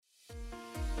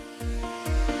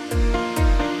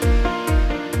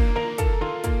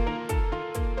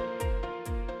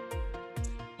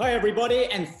G'day everybody,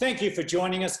 and thank you for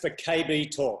joining us for KB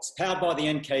Talks, powered by the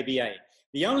NKBA,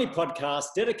 the only podcast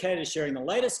dedicated to sharing the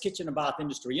latest kitchen and bath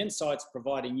industry insights,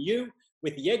 providing you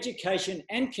with the education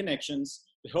and connections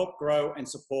to help grow and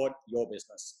support your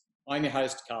business. I'm your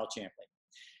host, Carl Champley.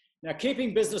 Now,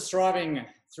 keeping business thriving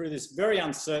through this very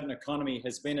uncertain economy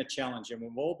has been a challenge, and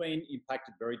we've all been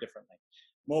impacted very differently.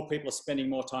 More people are spending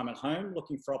more time at home,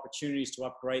 looking for opportunities to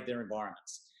upgrade their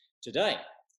environments. Today,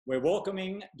 we're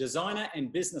welcoming designer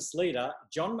and business leader,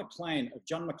 John McLean of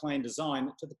John McLean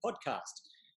Design, to the podcast.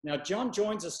 Now, John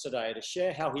joins us today to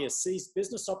share how he has seized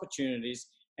business opportunities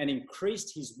and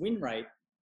increased his win rate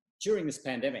during this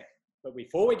pandemic. But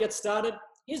before we get started,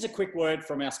 here's a quick word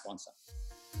from our sponsor.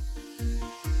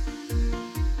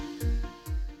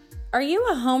 Are you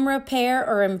a home repair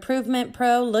or improvement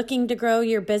pro looking to grow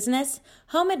your business?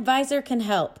 Home Advisor can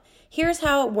help. Here's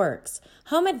how it works.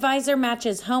 Home Advisor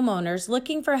matches homeowners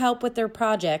looking for help with their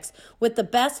projects with the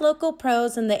best local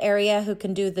pros in the area who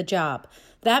can do the job.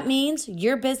 That means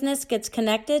your business gets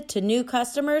connected to new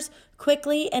customers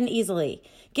quickly and easily.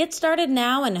 Get started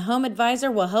now and Home Advisor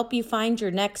will help you find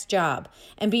your next job.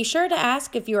 And be sure to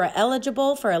ask if you are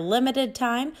eligible for a limited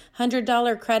time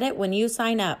 $100 credit when you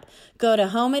sign up. Go to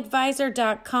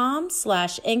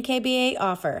homeadvisor.com/NKBA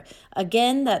offer.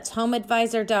 Again, that's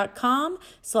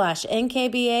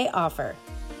homeadvisor.com/NKBA offer.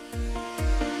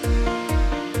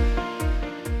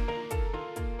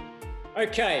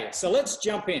 Okay, so let's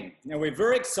jump in. Now, we're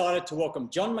very excited to welcome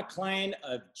John McLean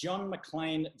of John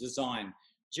McLean Design.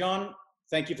 John,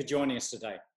 thank you for joining us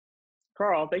today.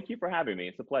 Carl, thank you for having me.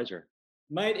 It's a pleasure.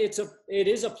 Mate, it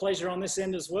is a pleasure on this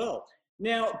end as well.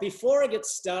 Now, before I get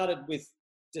started with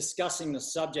discussing the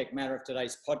subject matter of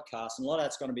today's podcast, and a lot of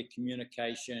that's going to be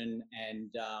communication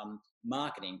and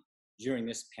marketing during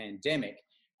this pandemic,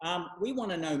 we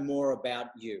want to know more about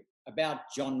you, about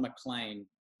John McLean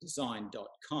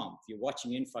Design.com. If you're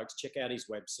watching in, folks, check out his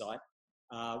website.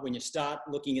 When you start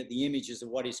looking at the images of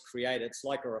what he's created, it's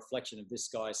like a reflection of this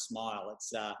guy's smile.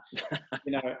 It's,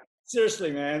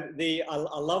 seriously, man, I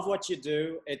love what you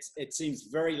do. It seems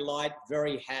very light,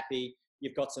 very happy.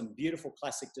 You've got some beautiful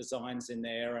classic designs in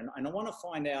there. And I want to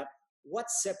find out what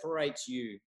separates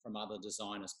you from other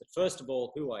designers. But first of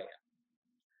all, who are you?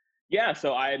 Yeah,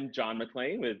 so I'm John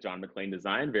McLean with John McLean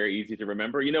Design. Very easy to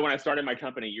remember. You know, when I started my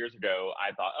company years ago,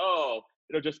 I thought,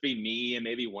 it'll just be me and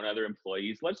maybe one other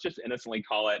employee. So let's just innocently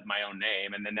call it my own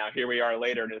name. And then now here we are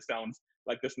later, and it sounds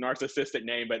like this narcissistic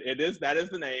name, but that is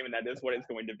the name, and that is what it's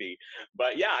going to be.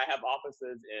 But yeah, I have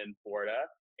offices in Florida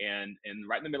and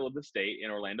right in the middle of the state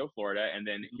in Orlando, Florida, and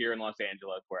then here in Los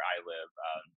Angeles where I live.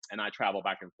 And I travel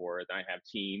back and forth. I have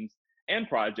teams and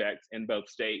projects in both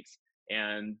states.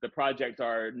 And the projects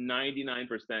are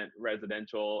 99%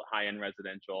 residential, high-end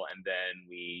residential, and then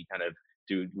we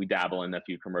dabble in a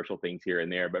few commercial things here and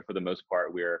there. But for the most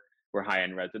part, we're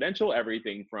high-end residential,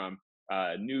 everything from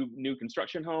new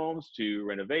construction homes to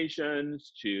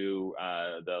renovations to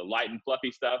the light and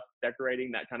fluffy stuff,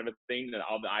 decorating, that kind of a thing, and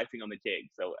all the icing on the cake.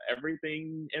 So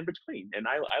everything in between, and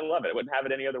I love it. I wouldn't have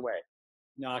it any other way.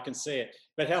 No, I can see it.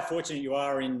 But how fortunate you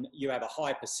are you have a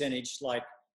high percentage, like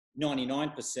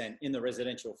 99% in the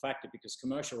residential factor, because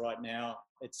commercial right now,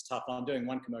 it's tough. I'm doing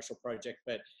one commercial project,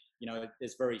 but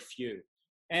there's very few.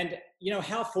 And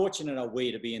how fortunate are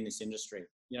we to be in this industry,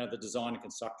 the design and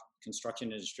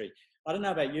construction industry? I don't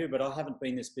know about you, but I haven't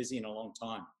been this busy in a long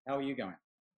time. How are you going?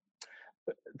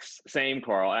 Same,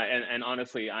 Carl. And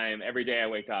honestly, every day I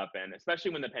wake up, and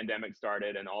especially when the pandemic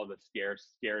started and all the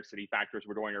scarcity factors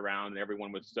were going around and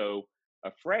everyone was so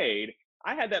afraid,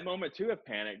 I had that moment too of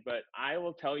panic. But I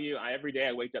will tell you, every day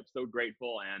I wake up so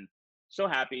grateful and so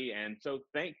happy and so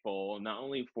thankful, not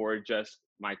only for just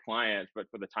my clients, but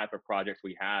for the type of projects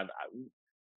we have.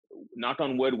 Knock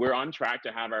on wood, we're on track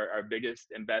to have our biggest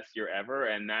and best year ever.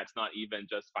 And that's not even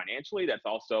just financially, that's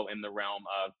also in the realm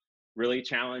of really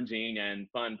challenging and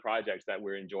fun projects that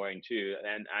we're enjoying too.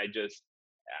 And I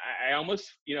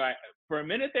almost, for a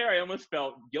minute there, I almost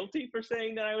felt guilty for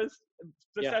saying that I was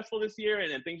successful this year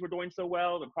and things were doing so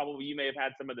well. But probably you may have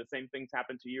had some of the same things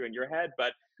happen to you in your head.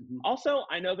 But also,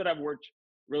 I know that I've worked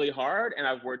really hard and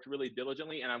I've worked really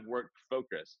diligently and I've worked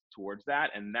focused towards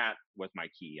that. And that was my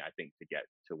key, I think, to get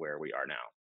to where we are now.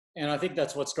 And I think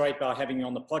that's what's great about having you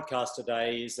on the podcast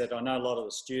today is that I know a lot of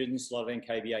the students, a lot of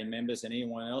NKBA members and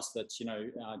anyone else that's,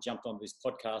 jumped on this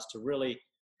podcast to really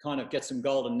kind of get some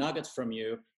golden nuggets from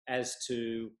you as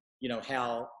to,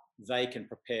 how they can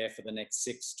prepare for the next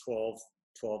 6, 12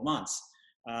 months,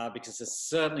 because it's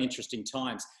certainly interesting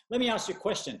times. Let me ask you a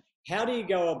question. How do you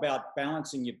go about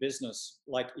balancing your business?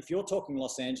 Like if you're talking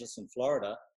Los Angeles and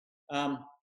Florida,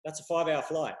 that's a 5-hour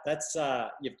flight. That's,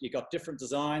 you've got different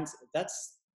designs.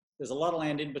 That's there's a lot of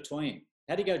land in between.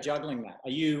 How do you go juggling that? Are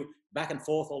you back and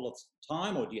forth all the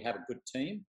time, or do you have a good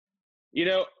team? You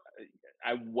know,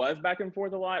 I was back and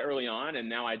forth a lot early on, and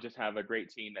now I just have a great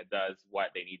team that does what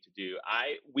they need to do.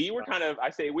 We were kind of,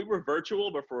 I say we were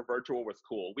virtual before virtual was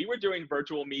cool. We were doing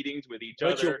virtual meetings with each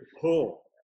Virtual, other. cool.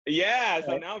 Yeah,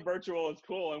 so now virtual is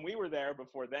cool, and we were there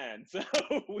before then. So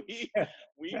we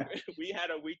had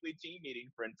a weekly team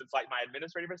meeting. For instance, like my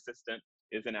administrative assistant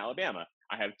is in Alabama.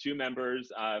 I have 2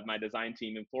 members of my design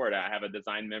team in Florida. I have a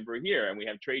design member here, and we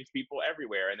have tradespeople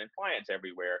everywhere, and then clients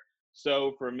everywhere.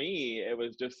 So for me, it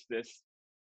was just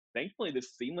thankfully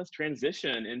this seamless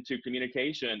transition into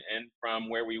communication, and from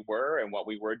where we were and what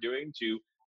we were doing to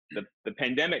the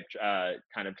pandemic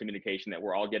kind of communication that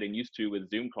we're all getting used to with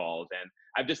Zoom calls. And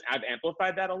I've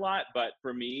amplified that a lot, but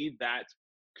for me, that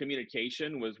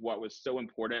communication was what was so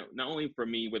important, not only for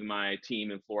me with my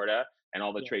team in Florida and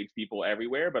all the tradespeople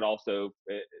everywhere, but also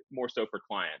more so for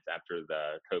clients after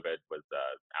the COVID was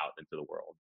out into the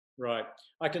world. Right.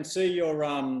 I can see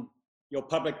your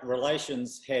public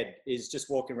relations head is just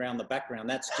walking around the background.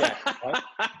 That's Jack, right?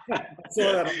 I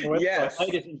saw that on the website. Yes.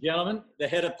 Ladies and gentlemen, the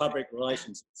head of public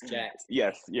relations is Jack.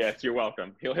 Yes, you're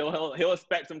welcome. He'll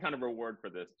expect some kind of reward for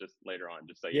this just later on,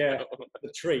 just so you know.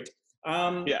 The treat.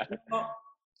 Yeah.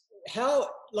 How,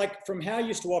 like, from how you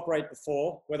used to operate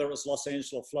before, whether it was Los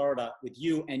Angeles or Florida, with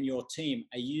you and your team,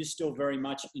 are you still very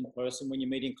much in person when you're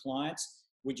meeting clients?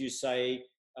 Would you say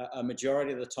a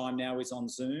majority of the time now is on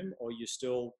Zoom, or are you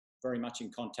still very much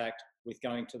in contact with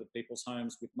going to the people's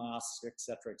homes with masks, et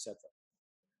cetera, et cetera?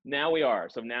 Now we are.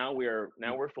 So now we're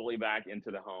fully back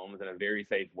into the homes in a very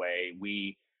safe way.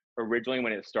 We originally,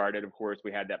 when it started, of course,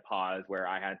 we had that pause where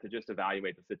I had to just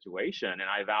evaluate the situation, and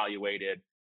I evaluated.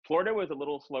 Florida was a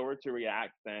little slower to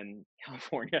react than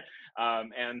California,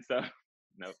 and so.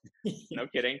 No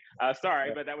kidding.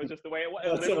 Sorry, but that was just the way it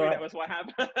was. Literally, that was what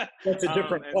happened. That's a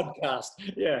different podcast.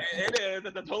 Yeah, it is.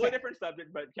 It's a totally different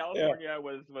subject, but California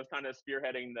was kind of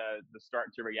spearheading the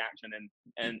start to reaction,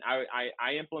 and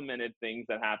I implemented things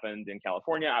that happened in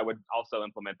California. I would also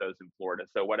implement those in Florida.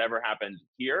 So whatever happened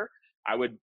here, I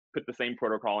would put the same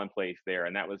protocol in place there,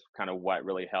 and that was kind of what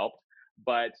really helped.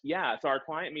 But yeah, so our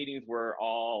client meetings were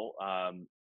all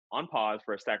on pause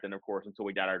for a second, of course, until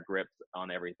we got our grips on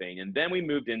everything. And then we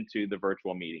moved into the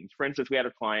virtual meetings. For instance, we had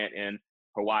a client in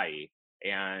Hawaii,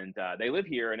 and they live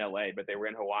here in LA, but they were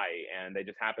in Hawaii, and they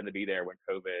just happened to be there when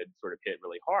COVID sort of hit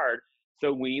really hard.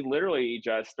 So we literally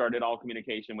just started all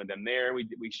communication with them there. We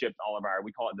shipped all of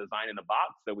we call it design in a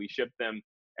box. So we shipped them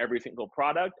every single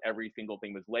product, every single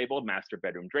thing was labeled, master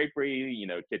bedroom drapery,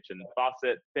 kitchen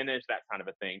faucet finish, that kind of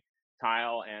a thing.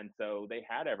 Tile, and so they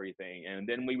had everything. And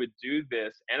then we would do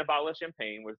this, and a bottle of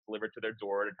champagne was delivered to their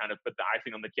door to kind of put the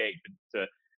icing on the cake to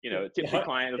tipsy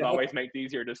client as always makes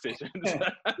easier decisions.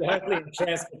 Hopefully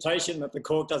transportation that the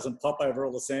cork doesn't pop over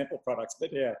all the sample products.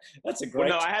 But yeah, that's a great.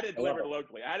 Well, no, I had it delivered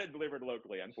locally.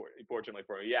 Unfortunately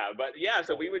for you. Yeah, but yeah,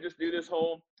 so we would just do this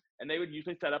whole, and they would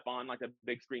usually set up on like a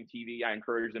big screen TV. I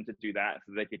encouraged them to do that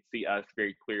so they could see us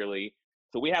very clearly.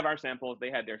 So we have our samples, they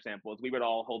had their samples. We would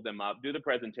all hold them up, do the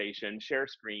presentation, share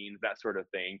screens, that sort of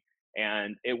thing.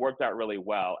 And it worked out really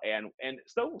well. And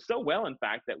so well, in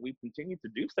fact, that we've continued to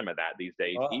do some of that these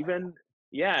days. Wow.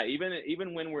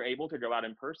 Even when we're able to go out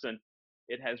in person,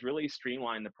 it has really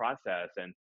streamlined the process.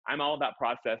 And I'm all about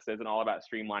processes and all about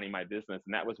streamlining my business.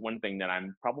 And that was one thing that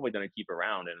I'm probably going to keep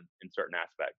around in certain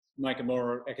aspects. Make it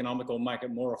more economical, make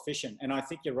it more efficient. And I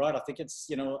think you're right. I think it's,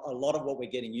 a lot of what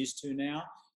we're getting used to now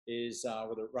is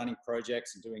whether running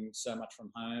projects and doing so much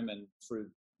from home and through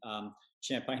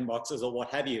champagne boxes or what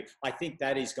have you. I think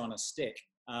that is going to stick.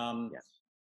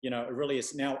 It really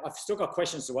is. Now, I've still got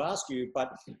questions to ask you,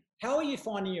 but how are you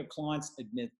finding your clients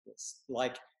admit this?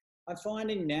 Like, I'm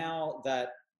finding now that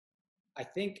I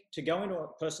think to go into a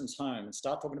person's home and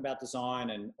start talking about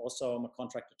design, and also I'm a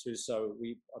contractor too, so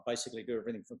we basically do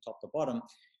everything from top to bottom.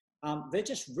 They're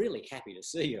just really happy to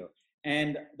see you,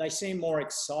 and they seem more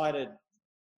excited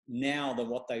now than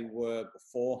what they were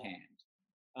beforehand.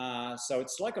 So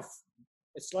it's like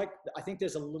I think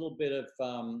there's a little bit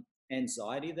of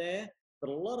anxiety there, but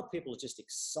a lot of people are just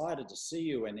excited to see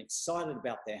you and excited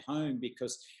about their home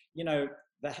because,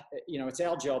 it's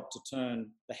our job to turn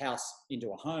the house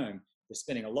into a home. They're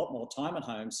spending a lot more time at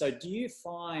home. So do you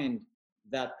find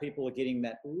that people are getting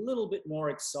that little bit more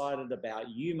excited about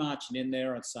you marching in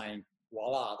there and saying,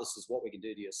 voila, this is what we can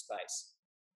do to your space?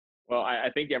 Well, I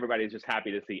think everybody's just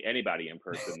happy to see anybody in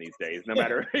person these days, no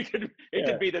matter, it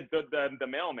could be the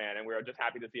mailman, and we're just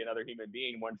happy to see another human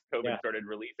being once COVID started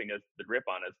releasing the grip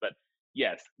on us. But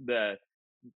yes, the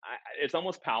it's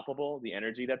almost palpable, the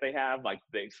energy that they have, like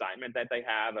the excitement that they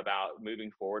have about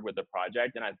moving forward with the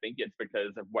project. And I think it's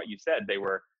because of what you said. They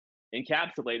were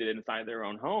encapsulated inside their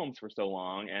own homes for so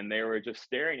long, and they were just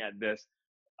staring at this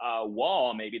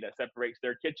wall maybe that separates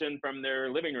their kitchen from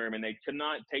their living room, and they could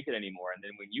not take it anymore. And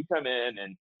then when you come in,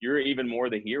 and you're even more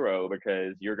the hero,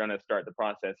 because you're going to start the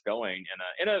process going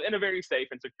in a very safe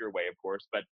and secure way, of course.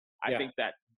 But I think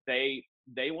that they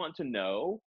want to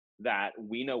know that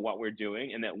we know what we're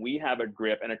doing, and that we have a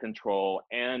grip and a control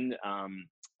and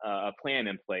a plan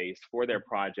in place for their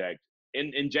project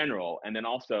in general, and then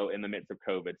also in the midst of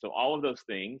COVID. So all of those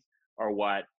things are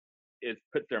what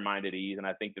puts their mind at ease, and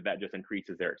I think that just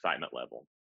increases their excitement level.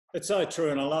 It's so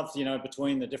true, and I love,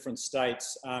 between the different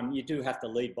states, you do have to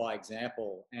lead by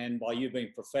example, and by you being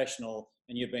professional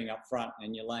and you being upfront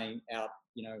and you're laying out,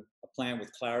 a plan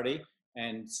with clarity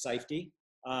and safety.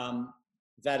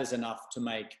 That is enough to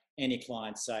make any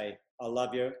client say, I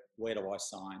love you, where do I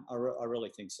sign? I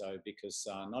really think so, because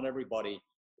not everybody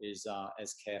is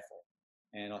as careful.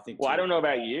 And I think, well, I don't know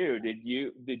about you.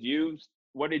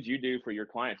 What did you do for your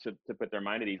clients to put their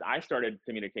mind at ease? I started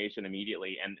communication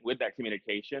immediately. And with that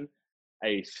communication,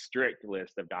 a strict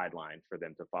list of guidelines for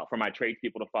them to follow, for my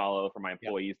tradespeople to follow, for my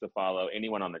employees to follow,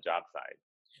 anyone on the job site.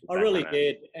 I really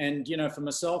did. And, for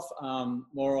myself,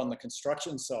 more on the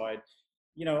construction side,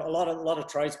 a lot of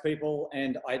tradespeople,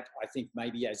 and I think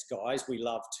maybe as guys, we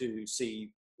love to see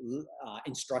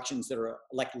instructions that are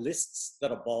like lists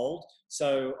that are bold.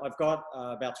 So I've got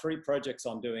about 3 projects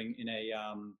I'm doing in a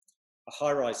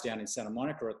high-rise down in Santa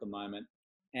Monica at the moment.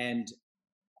 And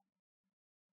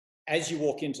as you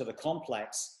walk into the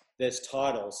complex, there's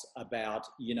titles about,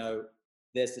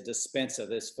 there's a dispenser,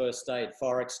 there's first aid,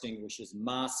 fire extinguishers,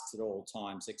 masks at all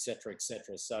times, et cetera, et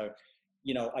cetera. So,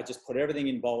 I just put everything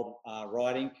in bold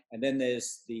writing, and then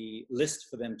there's the list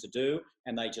for them to do,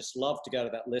 and they just love to go to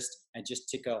that list and just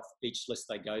tick off each list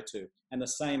they go to. And the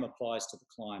same applies to the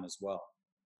client as well.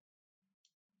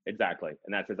 Exactly.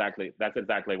 And that's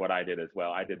exactly what I did as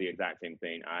well. I did the exact same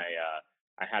thing.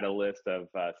 I had a list of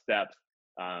steps.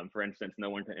 For instance, no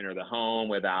one can enter the home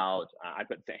without, I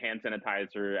put hand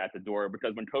sanitizer at the door,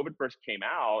 because when COVID first came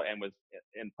out and was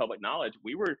in public knowledge,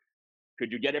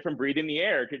 could you get it from breathing the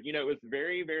air? It was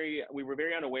we were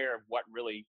very unaware of what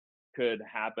really could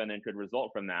happen and could result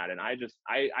from that. And I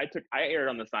erred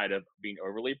on the side of being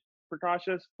overly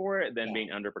precautious for it than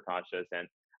being under precautious. And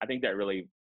I think that really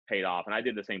paid off. And I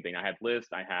did the same thing. I had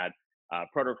lists, I had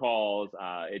protocols.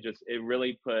 It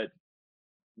really put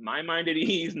my mind at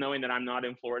ease, knowing that I'm not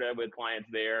in Florida with clients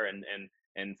there,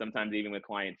 and sometimes even with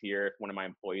clients here. If one of my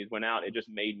employees went out, it just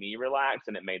made me relax,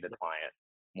 and it made the client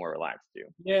more relaxed too.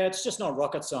 Yeah, it's just not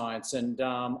rocket science. And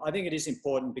I think it is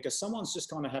important, because someone's just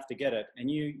going to have to get it, and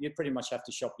you pretty much have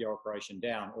to shop your operation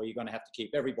down, or you're going to have to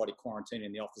keep everybody quarantined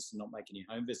in the office and not make any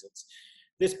home visits.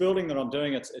 This building that I'm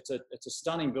doing, it's a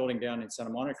stunning building down in Santa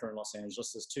Monica in Los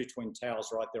Angeles. There's 2 twin towers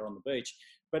right there on the beach.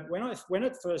 But when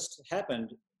it first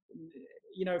happened,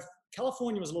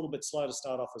 California was a little bit slow to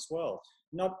start off as well.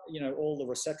 Not, all the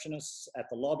receptionists at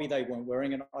the lobby, they weren't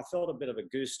wearing it. I felt a bit of a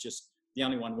goose, just the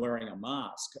only one wearing a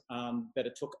mask. But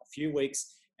it took a few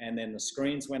weeks, and then the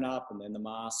screens went up, and then the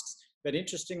masks. But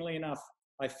interestingly enough,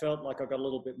 I felt like I got a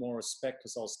little bit more respect,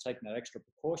 because I was taking that extra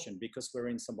precaution, because we're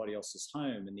in somebody else's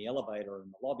home, in the elevator,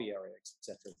 in the lobby area, et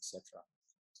cetera, et cetera.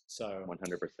 So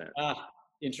 100%.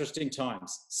 Interesting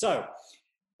times. So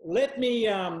let me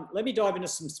dive into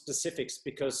some specifics,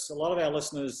 because a lot of our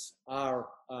listeners are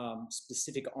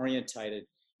specific orientated.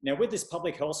 Now, with this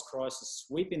public health crisis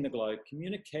sweeping the globe,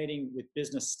 communicating with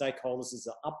business stakeholders is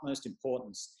of utmost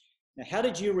importance. Now, how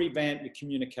did you revamp your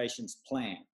communications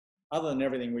plan, other than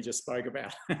everything we just spoke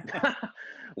about?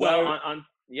 Well,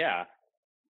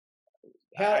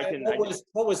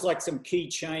 What was like some key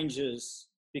changes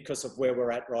because of where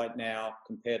we're at right now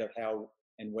compared to how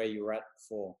and where you were at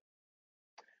before?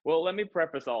 Well, let me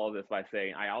preface all of this by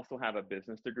saying I also have a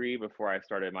business degree before I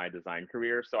started my design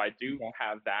career. So I do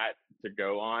have that to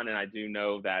go on. And I do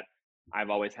know that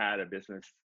I've always had a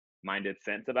business-minded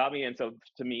sense about me. And so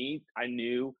to me, I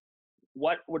knew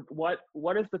what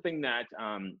is the thing that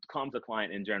calms a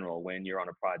client in general when you're on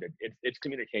a project. It's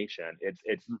communication.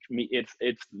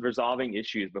 It's resolving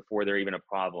issues before they're even a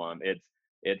problem.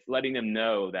 It's letting them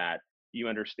know that you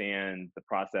understand the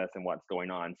process and what's going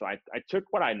on. So I took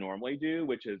what I normally do,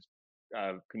 which is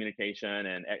communication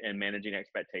and managing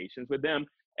expectations with them,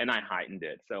 and I heightened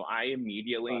it. So I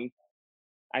immediately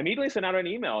sent out an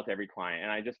email to every client,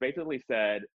 and I just basically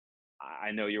said,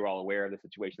 I know you're all aware of the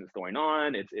situation that's going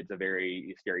on. It's a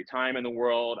very scary time in the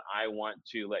world. I want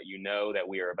to let you know that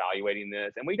we are evaluating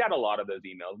this. And we got a lot of those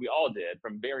emails. We all did,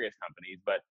 from various companies,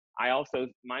 but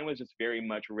mine was just very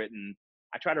much written.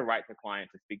 I try to write to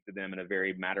clients to speak to them in a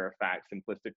very matter of fact,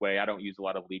 simplistic way. I don't use a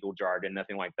lot of legal jargon,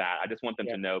 nothing like that. I just want them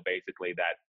to know basically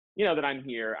that, that I'm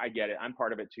here. I get it. I'm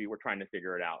part of it too. We're trying to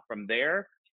figure it out. From there,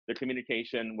 the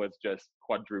communication was just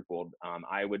quadrupled.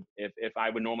 If I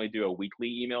would normally do a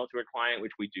weekly email to a client,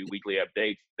 which we do weekly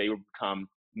updates, they would become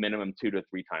minimum 2 to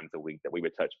 3 times a week that we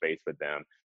would touch base with them.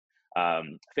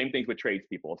 Same things with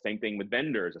tradespeople, same thing with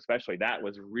vendors, especially. That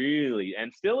was really,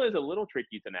 and still is, a little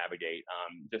tricky to navigate,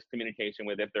 just communication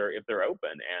with if they're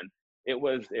open. And it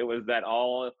was that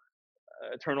all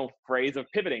eternal phrase of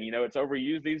pivoting. It's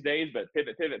overused these days, but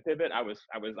pivot. I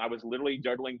was literally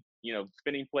juggling,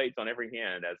 spinning plates on every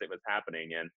hand as it was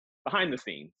happening and behind the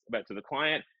scenes. But to the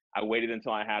client, I waited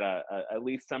until I had at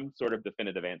least some sort of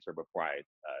definitive answer before I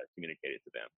communicated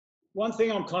to them. One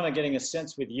thing I'm kind of getting a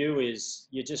sense with you is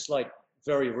you're just like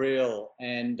very real.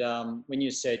 And when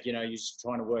you said, you're just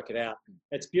trying to work it out,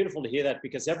 it's beautiful to hear that,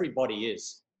 because everybody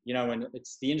is, and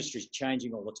it's, the industry's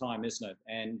changing all the time, isn't it?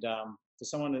 And for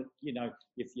someone that,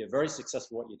 if you're very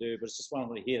successful at what you do, but it's just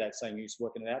wonderful to hear that, saying you're just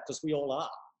working it out, because we all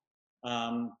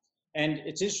are. And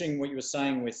it's interesting what you were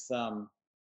saying with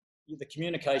the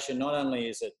communication. Not only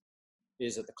is it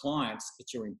the clients,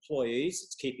 it's your employees,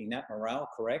 it's keeping that morale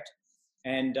correct.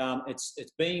 And it's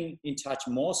being in touch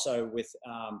more so with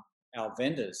our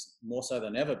vendors, more so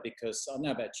than ever, because I don't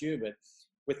know about you, but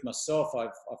with myself, I've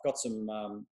got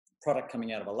some product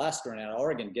coming out of Alaska and out of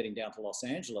Oregon, getting down to Los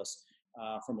Angeles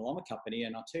from a lumber company.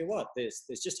 And I'll tell you what, there's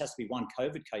just has to be one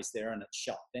COVID case there and it's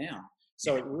shut down.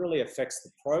 So it really affects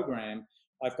the program.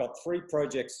 I've got 3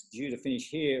 projects due to finish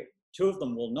here. 2 of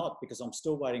them will not, because I'm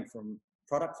still waiting for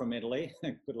product from Italy.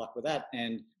 Good luck with that.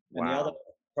 And the other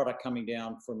product coming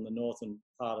down from the northern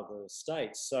part of the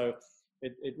States. So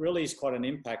it really is quite an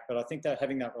impact. But I think that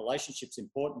having that relationship is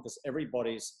important, because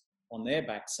everybody's on their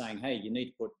back saying, hey, you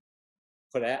need to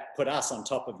put us on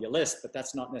top of your list, but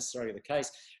that's not necessarily the case.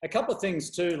 A couple of things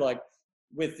too, like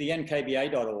with the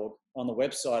nkba.org on the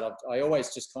website, I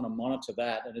always just kind of monitor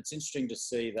that. And it's interesting to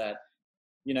see that,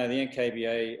 the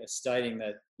NKBA is stating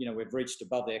that, we've reached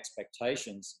above the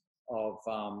expectations of,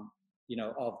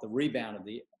 of the rebound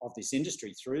of this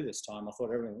industry through this time. I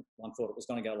thought everyone thought it was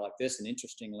going to go like this, and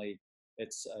interestingly,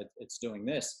 it's doing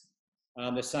this.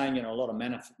 They're saying, a lot of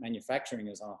manufacturing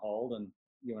is on hold, and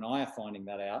you and I are finding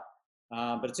that out.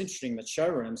 But it's interesting that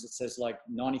showrooms, it says like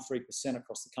 93%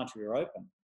 across the country are open.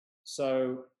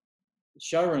 So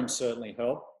showrooms certainly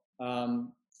help. The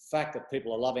fact that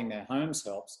people are loving their homes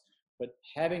helps, but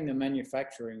having the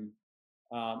manufacturing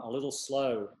a little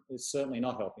slow is certainly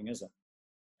not helping, is it?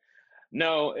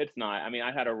 No, it's not. I mean,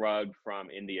 I had a rug from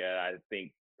India. I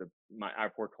think our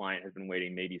poor client has been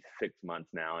waiting maybe 6 months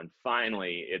now, and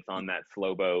finally it's on that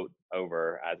slow boat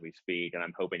over as we speak. And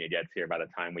I'm hoping it gets here by the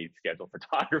time we schedule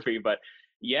photography. But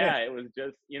yeah, it was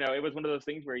just, it was one of those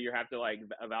things where you have to like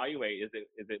evaluate, is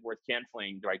it worth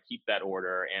canceling? Do I keep that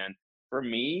order? And for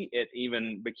me, it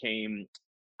even became,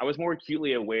 I was more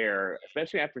acutely aware,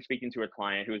 especially after speaking to a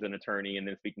client who was an attorney and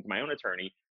then speaking to my own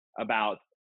attorney about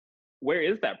where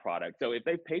is that product. So if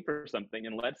they paid for something,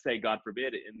 and let's say, God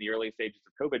forbid, in the early stages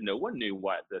of COVID, no one knew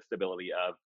what the stability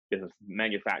of business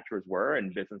manufacturers were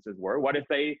and businesses were. What if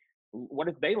they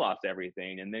lost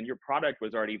everything, and then your product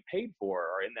was already paid for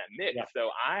or in that mix? Yeah.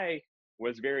 So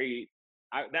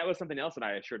that was something else that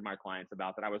I assured my clients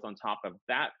about, that I was on top of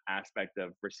that aspect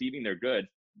of receiving their goods.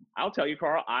 I'll tell you,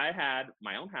 Carl, I had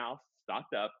my own house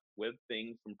stocked up with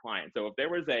things from clients. So if there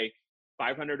was a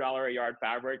 $500 a yard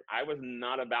fabric, I was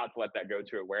not about to let that go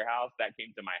to a warehouse. That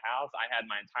came to my house. I had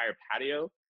my entire patio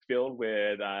filled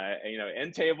with,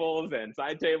 end tables and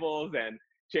side tables and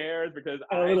chairs, because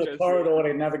a little corridor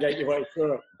to navigate your way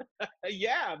through.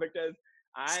 Yeah, because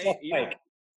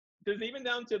there's even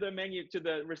down to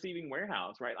the receiving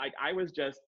warehouse, right? Like I was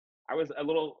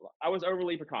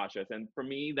overly precautious, and for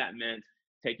me that meant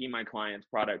taking my clients'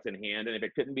 products in hand, and if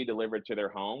it couldn't be delivered to their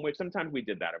home, which sometimes we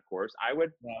did that, of course,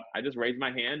 I just raised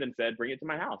my hand and said, bring it to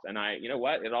my house. And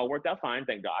it all worked out fine,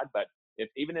 thank God. But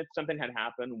even if something had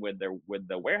happened with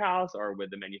the warehouse or with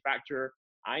the manufacturer,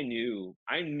 I knew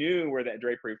where that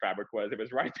drapery fabric was. It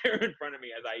was right there in front of me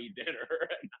as I eat dinner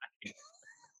at night.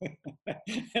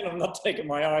 And I'm not taking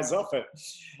my eyes off it.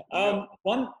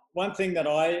 One thing that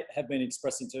I have been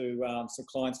expressing to some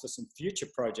clients for some future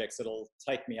projects that'll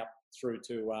take me up through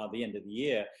to the end of the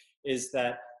year is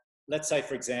that, let's say,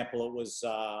 for example, it was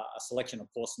a selection of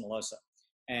porcelain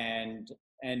and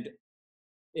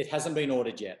it hasn't been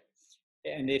ordered yet.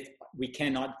 And if we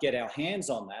cannot get our hands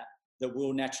on that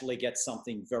we'll naturally get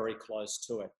something very close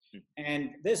to it. And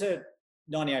there's a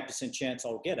 98% chance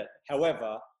I'll get it.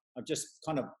 However, I'm just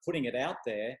kind of putting it out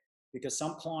there because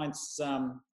some clients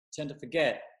tend to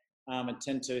forget and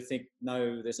tend to think,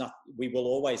 no, there's not, we will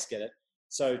always get it.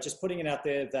 So just putting it out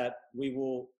there that we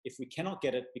will, if we cannot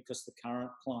get it because the current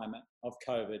climate of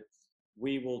COVID,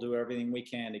 we will do everything we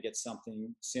can to get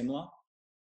something similar,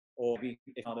 or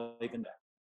if not even better.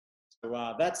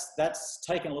 So that's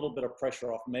taken a little bit of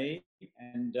pressure off me,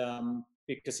 and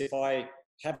because if I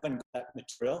haven't got that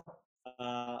material,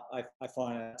 I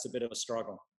find it's a bit of a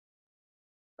struggle.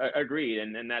 Agreed,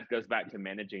 and that goes back to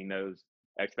managing those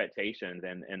expectations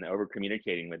and over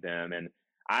communicating with them. And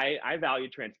I value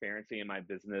transparency in my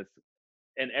business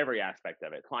in every aspect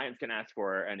of it. Clients can ask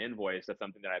for an invoice of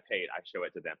something that I paid. I show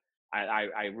it to them.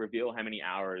 I reveal how many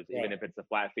hours, even if it's a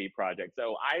flat fee project.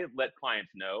 So I let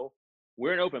clients know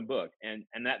we're an open book, and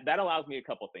that allows me a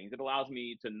couple things. It allows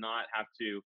me to not have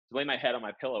to lay my head on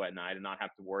my pillow at night and not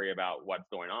have to worry about what's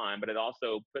going on, but it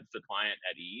also puts the client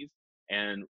at ease.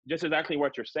 And just exactly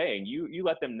what you're saying, you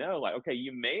let them know, like, okay,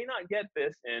 you may not get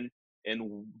this in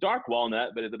dark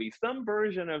walnut, but it'll be some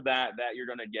version of that you're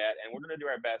going to get, and we're going to do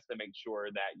our best to make sure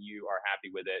that you are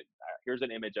happy with it. Here's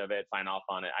an image of it, sign off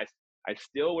on it. I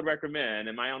still would recommend,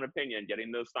 in my own opinion,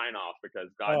 getting those sign offs, because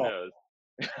God knows.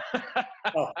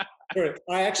 True.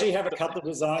 I actually have a couple of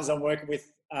designs I'm working with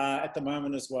at the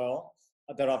moment as well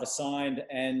that I've assigned,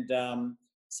 and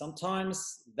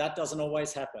sometimes that doesn't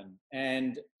always happen.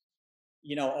 And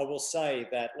you know, I will say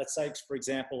that, let's say, for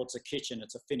example, it's a kitchen,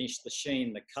 it's a finish, the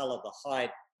sheen, the color, the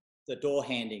height, the door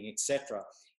handing, etc.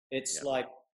 It's like,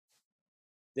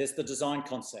 there's the design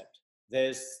concept,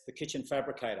 there's the kitchen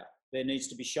fabricator, there needs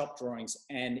to be shop drawings,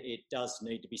 and it does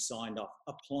need to be signed off.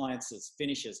 Appliances,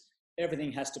 finishes,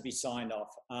 everything has to be signed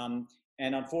off.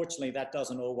 And unfortunately, that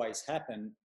doesn't always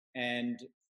happen. And,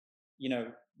 you know,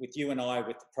 with you and I,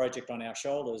 with the project on our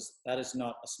shoulders, that is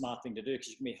not a smart thing to do, because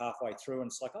you can be halfway through and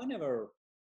it's like,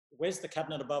 where's the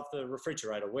cabinet above the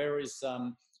refrigerator?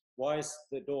 Why is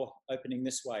the door opening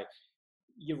this way?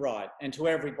 You're right. And to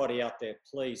everybody out there,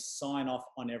 please sign off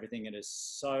on everything. It is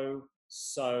so,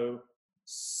 so,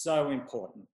 so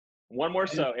important. One more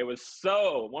so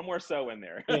in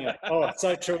there. Yeah. Oh, it's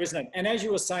so true, isn't it? And as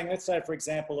you were saying, let's say, for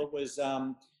example, it was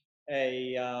a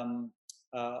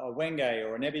Wenge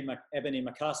or an ebony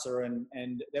Mikasa,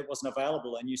 and that wasn't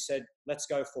available, and you said, let's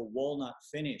go for walnut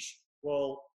finish.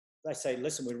 Well, they say,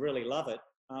 listen, we really love it.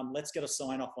 Let's get a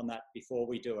sign off on that before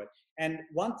we do it. And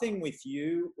one thing with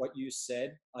you, what you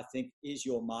said, I think, is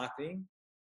your marketing.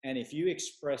 And if you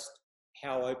expressed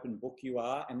how open book you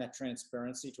are and that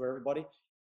transparency to everybody,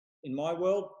 in my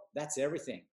world, that's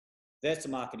everything. That's a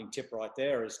marketing tip right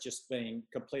there, is just being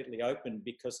completely open,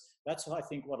 because that's, I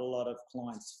think, what a lot of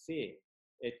clients fear.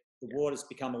 The water's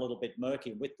become a little bit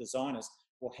murky with designers.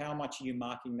 Well, how much are you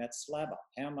marking that slab up?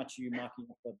 How much are you marking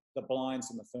up the blinds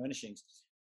and the furnishings?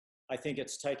 I think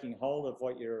it's taking hold of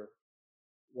what your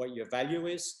value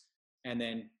is, and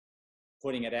then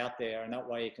putting it out there, and that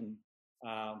way you can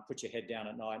put your head down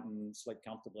at night and sleep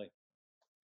comfortably.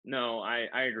 No, I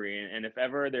agree. And if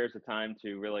ever there's a time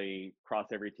to really cross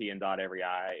every T and dot every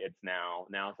I, it's now.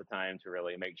 Now's the time to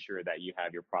really make sure that you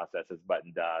have your processes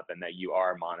buttoned up and that you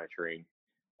are monitoring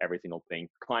every single thing.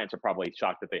 Clients are probably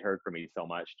shocked that they heard from me so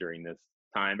much during this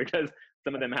time, because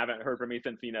some of them haven't heard from me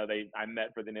since, I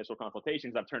met for the initial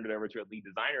consultations. I've turned it over to a lead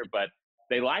designer, but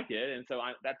they like it. And so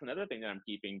that's another thing that I'm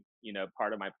keeping,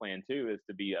 part of my plan too, is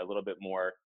to be a little bit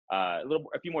more, a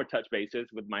few more touch bases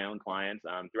with my own clients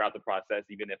throughout the process.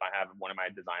 Even if I have one of my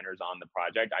designers on the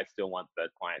project, I still want the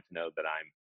client to know that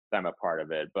I'm a part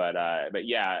of it. But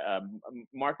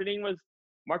marketing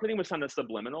was kind of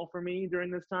subliminal for me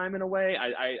during this time, in a way.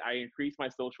 I increased my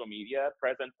social media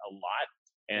presence a lot.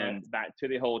 And back to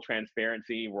the whole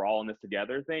transparency, we're all in this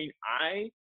together thing.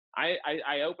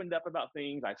 I opened up about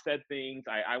things. I said things.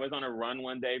 I was on a run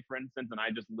one day, for instance, and I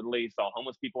just literally saw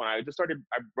homeless people, and I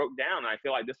broke down. And I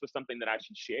feel like this was something that I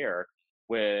should share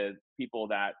with people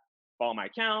that follow my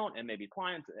account, and maybe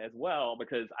clients as well,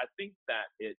 because I think that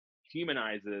it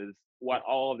humanizes what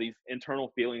all of these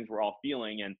internal feelings we're all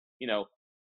feeling. And,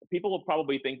 people will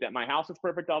probably think that my house is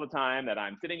perfect all the time, that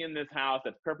I'm sitting in this house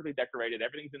that's perfectly decorated,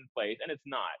 everything's in place, and it's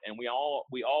not. And we all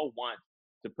want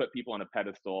to put people on a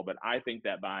pedestal, but I think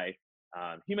that by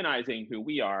humanizing who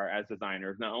we are as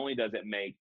designers, not only does it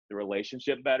make the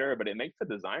relationship better, but it makes the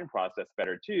design process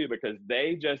better too, because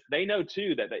they know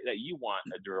too that you want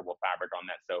a durable fabric on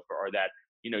that sofa, or that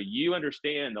you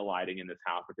understand the lighting in this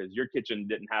house because your kitchen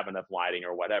didn't have enough lighting,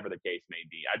 or whatever the case may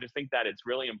be. I just think that it's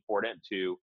really important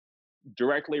to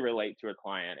directly relate to a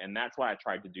client, and that's what I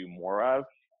tried to do more of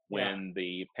when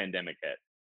the pandemic hit.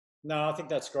 No, I think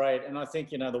that's great. And I think,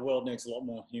 the world needs a lot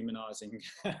more humanizing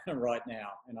right now.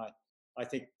 And I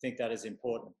think that is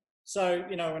important. So,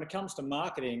 when it comes to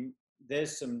marketing,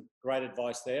 there's some great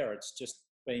advice there. It's just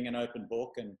being an open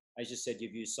book. And as you said,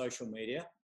 you've used social media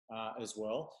as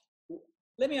well.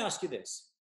 Let me ask you this.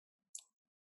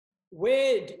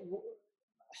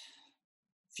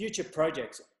 Future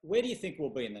projects, where do you think we'll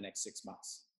be in the next 6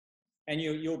 months? And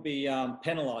you'll be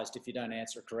penalized if you don't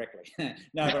answer correctly.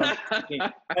 No, but I'm thinking,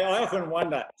 I often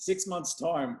wonder, 6 months'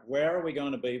 time, where are we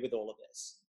going to be with all of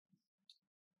this?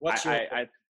 What's your...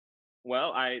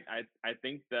 Well, I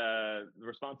think the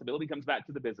responsibility comes back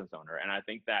to the business owner. And I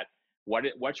think that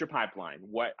what's your pipeline?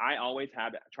 What I always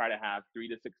try to have 3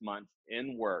 to 6 months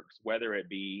in works, whether it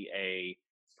be a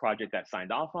project that's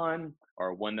signed off on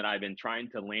or one that I've been trying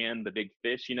to land the big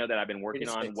fish, that I've been working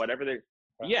on, whatever they're,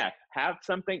 yeah, have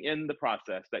something in the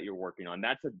process that you're working on.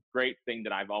 That's a great thing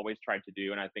that I've always tried to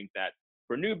do. And I think that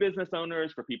for new business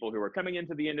owners, for people who are coming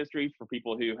into the industry, for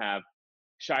people who have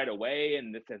shied away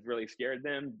and this has really scared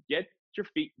them, get your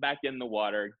feet back in the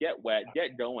water, get wet,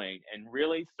 get going, and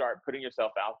really start putting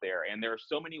yourself out there. And there are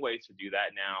so many ways to do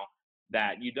that now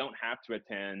that you don't have to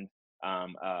attend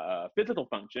a physical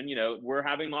function. We're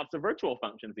having lots of virtual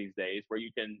functions these days where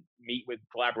you can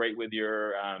collaborate with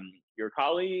your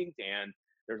colleagues, and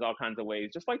there's all kinds of ways,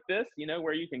 just like this,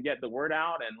 where you can get the word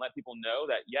out and let people know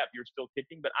that, yep, you're still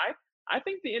kicking. But I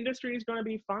think the industry is going to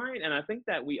be fine. And I think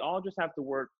that we all just have to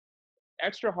work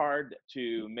extra hard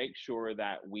to make sure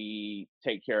that we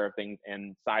take care of things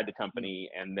inside the company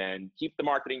and then keep the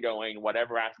marketing going,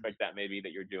 whatever aspect that may be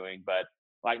that you're doing. But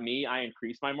like me, I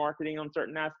increased my marketing on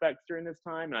certain aspects during this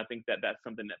time. And I think that that's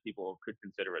something that people could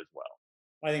consider as well.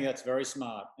 I think that's very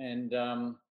smart. And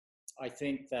I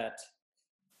think that,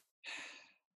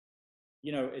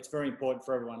 it's very important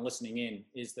for everyone listening in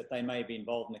is that they may be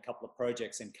involved in a couple of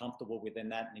projects and comfortable within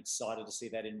that and excited to see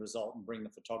that end result and bring the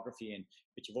photography in.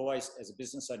 But you've always, as a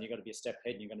business owner, you've got to be a step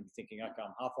ahead and you're going to be thinking, okay,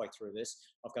 I'm halfway through this.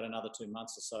 I've got another 2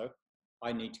 months or so.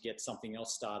 I need to get something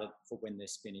else started for when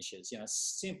this finishes.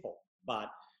 Simple, but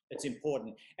it's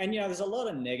important. And, there's a lot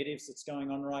of negatives that's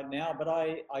going on right now, but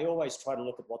I always try to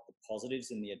look at what the positives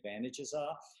and the advantages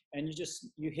are. And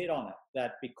you hit on it,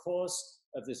 that because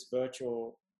of this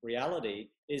virtual reality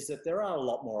is that there are a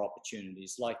lot more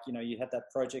opportunities. Like, you had that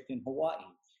project in Hawaii.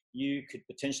 You could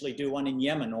potentially do one in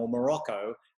Yemen or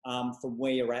Morocco from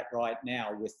where you're at right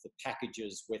now with the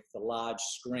packages, with the large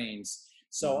screens.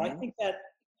 So I think that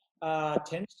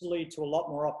tends to lead to a lot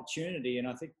more opportunity. And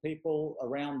I think people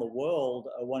around the world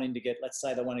are wanting to get, let's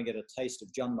say they want to get a taste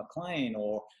of John McLean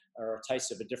or a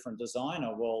taste of a different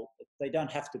designer. Well, they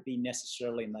don't have to be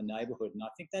necessarily in the neighborhood. And I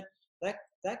think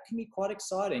that can be quite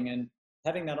exciting. And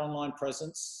having that online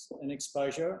presence and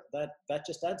exposure, that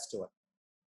just adds to it.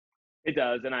 It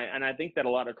does. And I think that a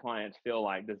lot of clients feel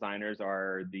like designers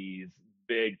are these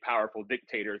big, powerful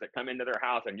dictators that come into their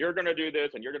house and you're going to do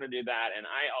this and you're going to do that. And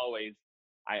I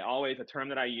always, a term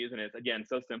that I use, and it's, again,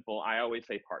 so simple, I always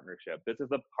say partnership. This is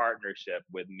a partnership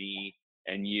with me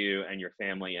and you and your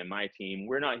family and my team.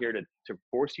 We're not here to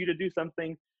force you to do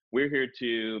something. We're here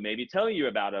to maybe tell you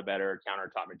about a better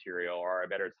countertop material or a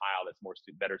better tile that's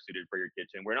better suited for your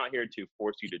kitchen. We're not here to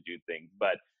force you to do things,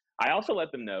 but I also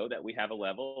let them know that we have a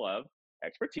level of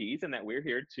expertise and that we're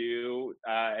here to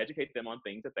educate them on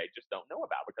things that they just don't know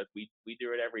about, because we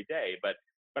do it every day. But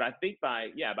I think by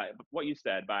what you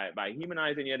said, by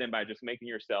humanizing it and by just making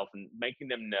yourself and making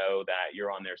them know that you're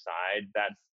on their side,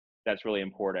 that's really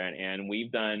important. And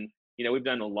we've done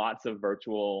lots of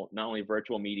not only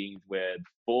virtual meetings with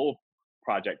full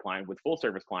project clients, with full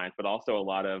service clients, but also a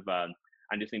lot of,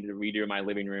 I just need to redo my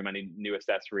living room. I need new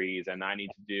accessories and I need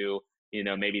to do,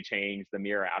 maybe change the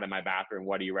mirror out in my bathroom.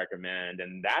 What do you recommend?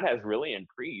 And that has really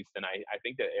increased. And I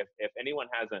think that if anyone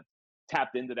hasn't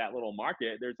tapped into that little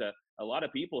market, there's a lot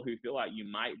of people who feel like you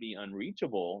might be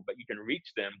unreachable, but you can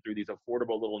reach them through these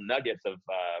affordable little nuggets of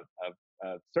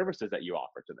services that you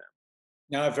offer to them.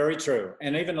 No, very true.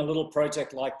 And even a little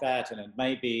project like that, and it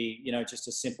may be, just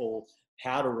a simple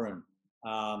powder room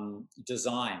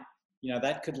design,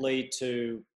 that could lead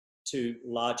to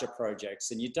larger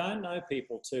projects. And you don't know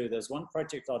people too. There's one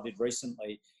project I did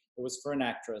recently. It was for an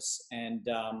actress, and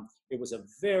it was a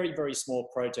very, very small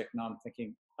project. And I'm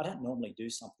thinking, I don't normally do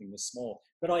something this small,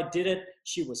 but I did it.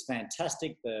 She was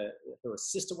fantastic. Her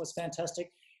assistant was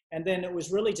fantastic. And then it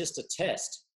was really just a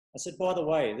test. I said, by the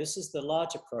way, this is the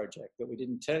larger project that we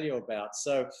didn't tell you about.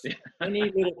 So any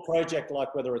little project,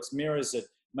 like whether it's mirrors, that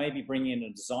maybe bringing in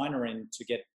a designer in to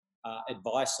get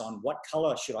advice on what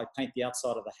color should I paint the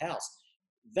outside of the house.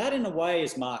 That in a way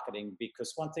is marketing,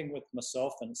 because one thing with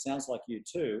myself, and it sounds like you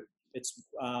too, it's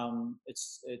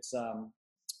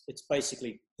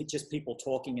basically just people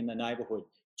talking in the neighborhood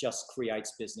just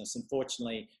creates business.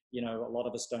 Unfortunately, a lot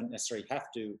of us don't necessarily have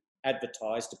to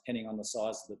advertise depending on the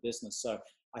size of the business. So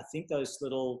I think those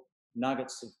little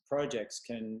nuggets of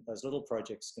those little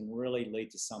projects can really lead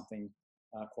to something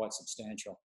quite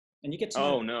substantial. And you get to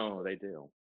know. Oh no, they do.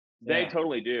 They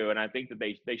totally do. And I think that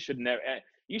they should never,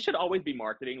 you should always be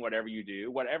marketing whatever you do,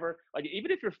 whatever, like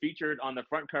even if you're featured on the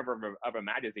front cover of a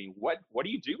magazine, what do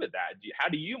you do with that? How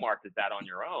do you market that on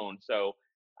your own? So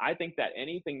I think that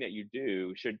anything that you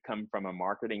do should come from a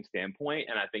marketing standpoint.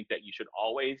 And I think that you should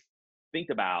always think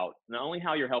about not only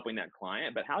how you're helping that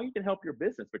client, but how you can help your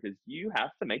business, because you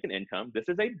have to make an income. This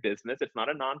is a business. It's not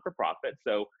a non-for-profit.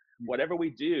 So whatever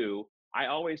we do, I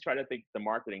always try to think the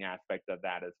marketing aspect of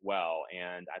that as well.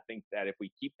 And I think that if we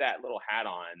keep that little hat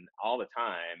on all the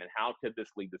time, and how could this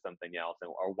lead to something else?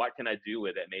 Or what can I do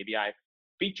with it? Maybe I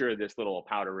feature this little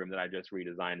powder room that I just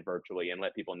redesigned virtually and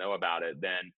let people know about it.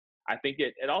 Then I think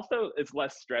it also is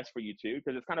less stress for you too,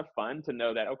 because it's kind of fun to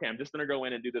know that, okay, I'm just going to go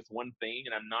in and do this one thing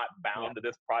and I'm not bound to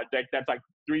this project that's like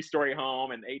 3-story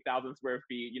home and 8,000 square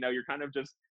feet. You're kind of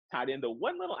just tied into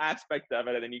one little aspect of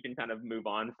it, and then you can kind of move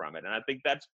on from it. And I think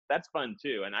that's fun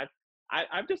too. And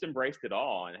I've just embraced it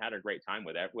all and had a great time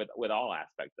with it, with all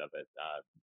aspects of it.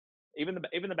 Even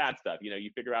the bad stuff,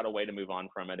 you figure out a way to move on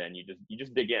from it, and you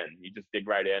just dig in, you just dig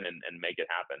right in and make it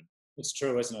happen. It's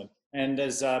true, isn't it? And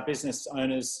as business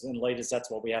owners and leaders,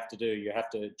 that's what we have to do. You have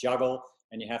to juggle,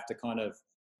 and you have to kind of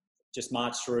just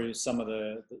march through some of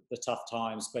the tough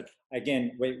times. But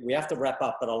again, we have to wrap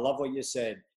up, but I love what you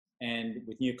said. And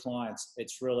with new clients,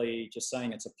 it's really just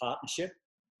saying it's a partnership.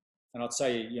 And I'd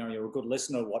say, you're a good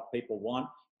listener of what people want.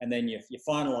 And then you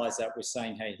finalize that with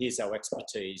saying, hey, here's our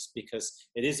expertise, because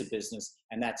it is a business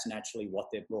and that's naturally what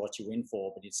they've brought you in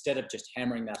for. But instead of just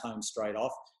hammering that home straight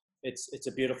off, it's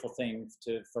a beautiful thing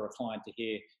for a client to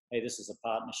hear, hey, this is a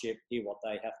partnership, hear what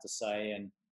they have to say,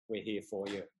 and we're here for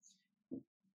you.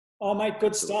 Oh, mate,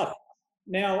 good stuff.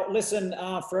 Now, listen,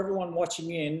 for everyone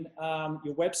watching in,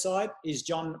 your website is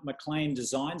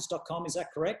johnmcclaindesigns.com. Is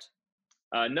that correct?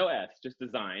 No S, just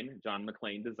design,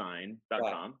 johnmcclaindesign.com.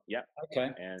 Right. Yep. Okay.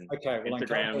 And well,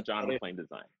 Instagram, John McClain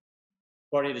Design.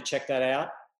 Everybody to check that out.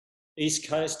 East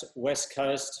Coast, West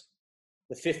Coast,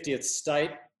 the 50th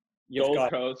state. Gold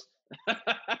Coast.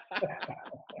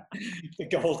 The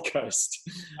Gold Coast.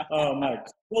 Oh, mate.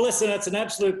 Well, listen, it's an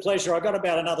absolute pleasure. I've got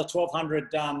about another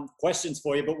 1,200 questions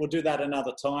for you, but we'll do that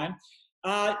another time.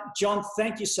 John,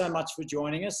 thank you so much for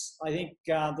joining us. I think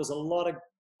there's a lot of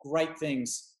great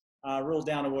things, real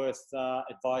down-to-earth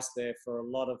advice there for a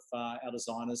lot of our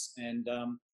designers and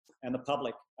the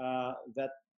public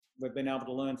that we've been able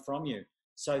to learn from you.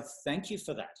 So thank you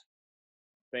for that.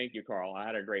 Thank you, Carl. I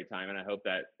had a great time, and I hope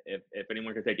that if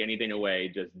anyone could take anything away,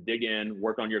 just dig in,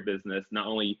 work on your business, not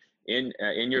only in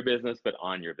your business, but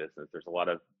on your business. There's a lot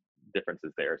of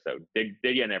differences there. So dig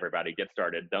in, everybody. Get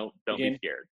started. Don't be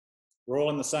scared. We're all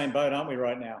in the same boat, aren't we,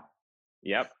 right now?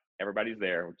 Yep. Everybody's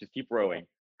there. Just keep rowing.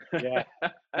 Yeah.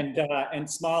 And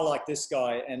smile like this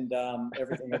guy, and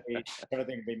everything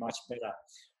will be much better.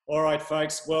 All right,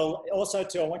 folks. Well, also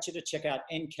too, I want you to check out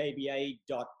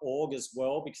nkba.org as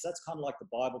well, because that's kind of like the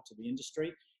Bible to the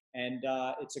industry. And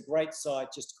it's a great site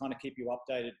just to kind of keep you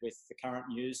updated with the current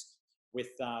news with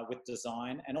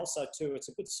design. And also too, it's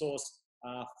a good source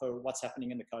for what's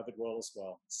happening in the COVID world as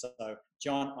well. So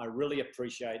John, I really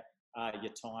appreciate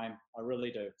your time. I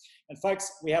really do. And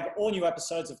folks, we have all new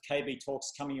episodes of KB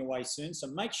Talks coming your way soon. So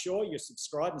make sure you're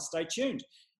subscribed and stay tuned.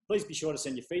 Please be sure to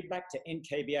send your feedback to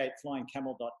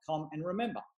nkba@flyingcamel.com. And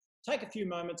remember, take a few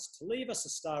moments to leave us a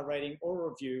star rating or a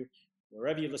review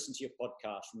wherever you listen to your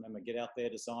podcast. Remember, get out there,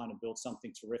 design, and build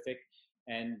something terrific.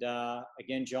 And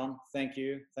again, John, thank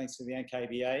you. Thanks to the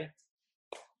NKBA.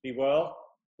 Be well,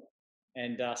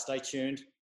 and stay tuned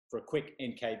for a quick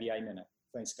NKBA minute.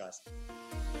 Thanks, guys.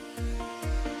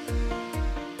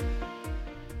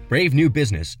 Brave New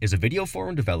Business is a video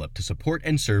forum developed to support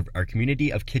and serve our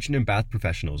community of kitchen and bath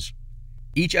professionals.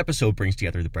 Each episode brings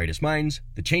together the brightest minds,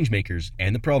 the change makers,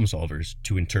 and the problem solvers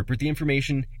to interpret the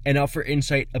information and offer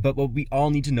insight about what we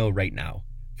all need to know right now,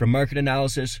 from market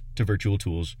analysis to virtual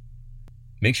tools.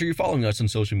 Make sure you're following us on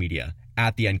social media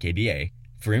at the NKBA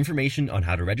for information on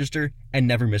how to register and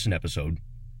never miss an episode.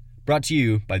 Brought to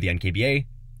you by the NKBA,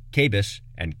 KBIS,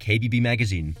 and KBB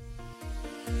Magazine.